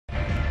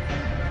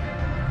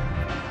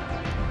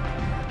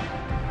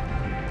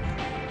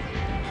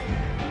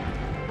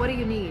What do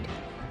you need?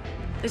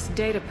 This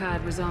data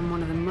pad was on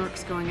one of the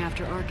mercs going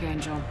after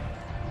Archangel.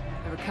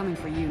 They were coming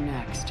for you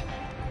next.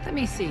 Let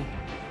me see.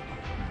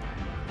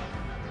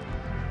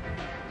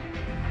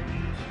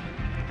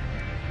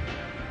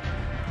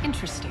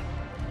 Interesting.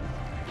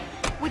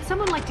 Would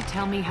someone like to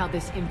tell me how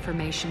this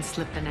information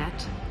slipped the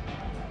net?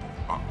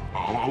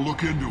 I'll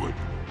look into it.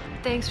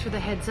 Thanks for the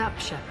heads up,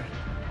 Shepard.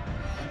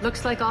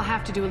 Looks like I'll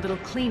have to do a little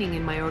cleaning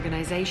in my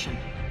organization.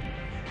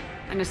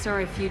 An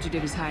Asari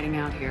fugitive is hiding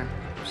out here.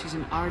 She's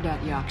an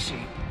Ardat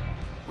Yakshi.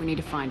 We need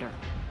to find her.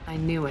 I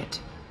knew it.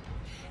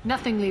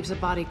 Nothing leaves a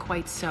body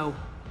quite so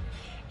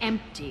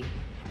empty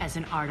as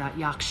an Ardat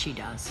Yakshi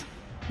does.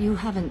 You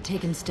haven't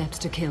taken steps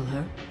to kill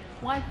her?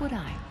 Why would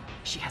I?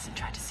 She hasn't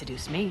tried to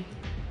seduce me.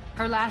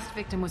 Her last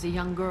victim was a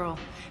young girl.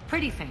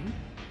 Pretty thing.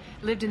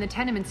 Lived in the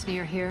tenements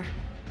near here.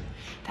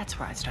 That's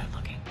where I'd start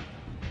looking.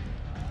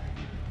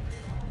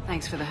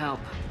 Thanks for the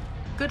help.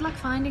 Good luck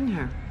finding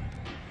her.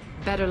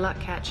 Better luck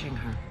catching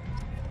her.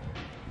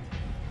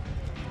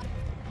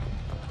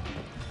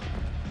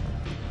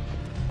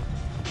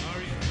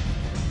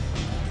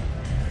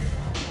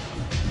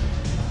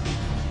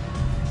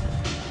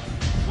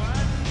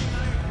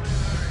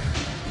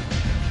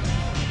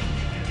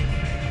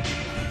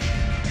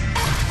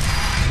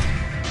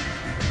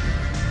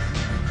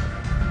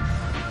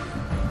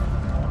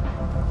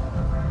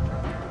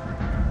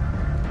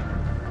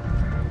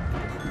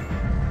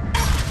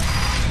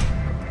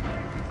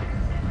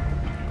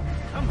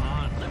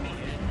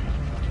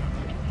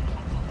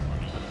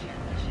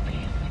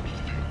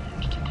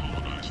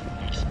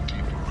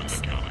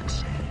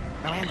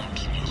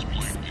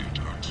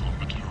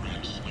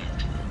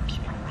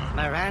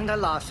 Miranda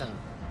Lawson.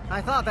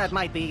 I thought that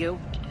might be you.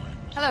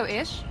 Hello,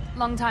 Ish.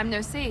 Long time no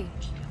see.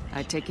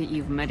 I take it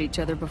you've met each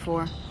other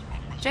before?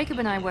 Jacob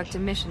and I worked a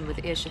mission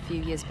with Ish a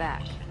few years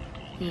back.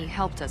 He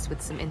helped us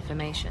with some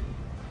information.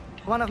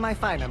 One of my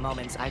finer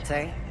moments, I'd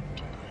say.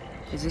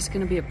 Is this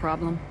gonna be a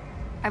problem?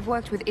 I've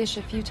worked with Ish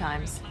a few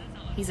times.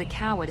 He's a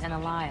coward and a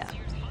liar.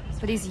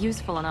 But he's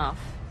useful enough.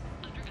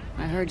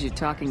 I heard you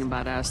talking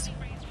about us.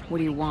 What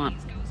do you want?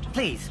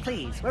 Please,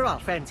 please, we're all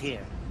friends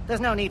here.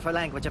 There's no need for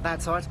language of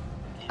that sort.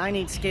 I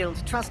need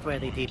skilled,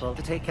 trustworthy people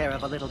to take care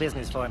of a little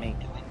business for me.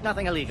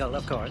 Nothing illegal,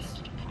 of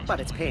course, but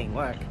it's paying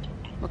work.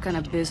 What kind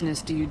of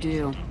business do you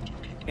do?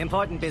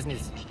 Important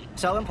business.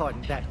 So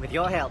important that, with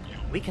your help,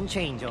 we can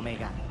change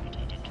Omega.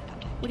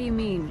 What do you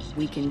mean,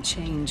 we can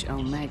change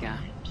Omega?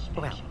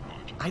 Well,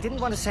 I didn't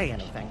want to say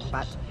anything,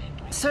 but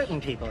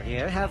certain people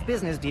here have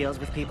business deals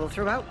with people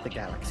throughout the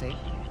galaxy.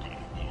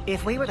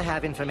 If we were to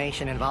have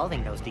information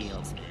involving those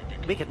deals,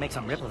 we could make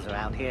some ripples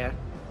around here.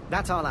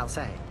 That's all I'll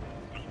say.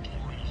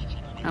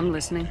 I'm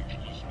listening.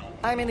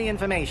 I'm in the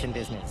information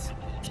business,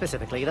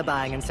 specifically the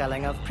buying and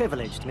selling of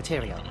privileged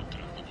material.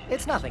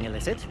 It's nothing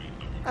illicit.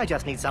 I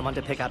just need someone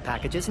to pick up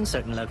packages in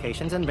certain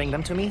locations and bring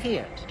them to me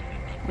here.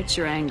 What's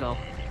your angle?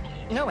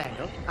 No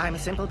angle. I'm a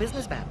simple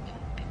businessman.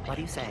 What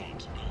do you say?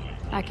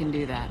 I can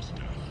do that.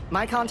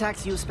 My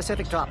contacts use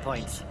specific drop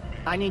points.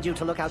 I need you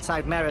to look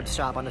outside Marib's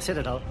shop on the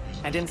Citadel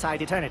and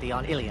inside Eternity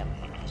on Ilium.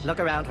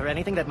 Look around for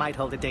anything that might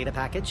hold a data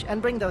package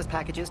and bring those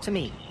packages to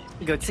me.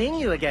 Good seeing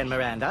you again,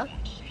 Miranda.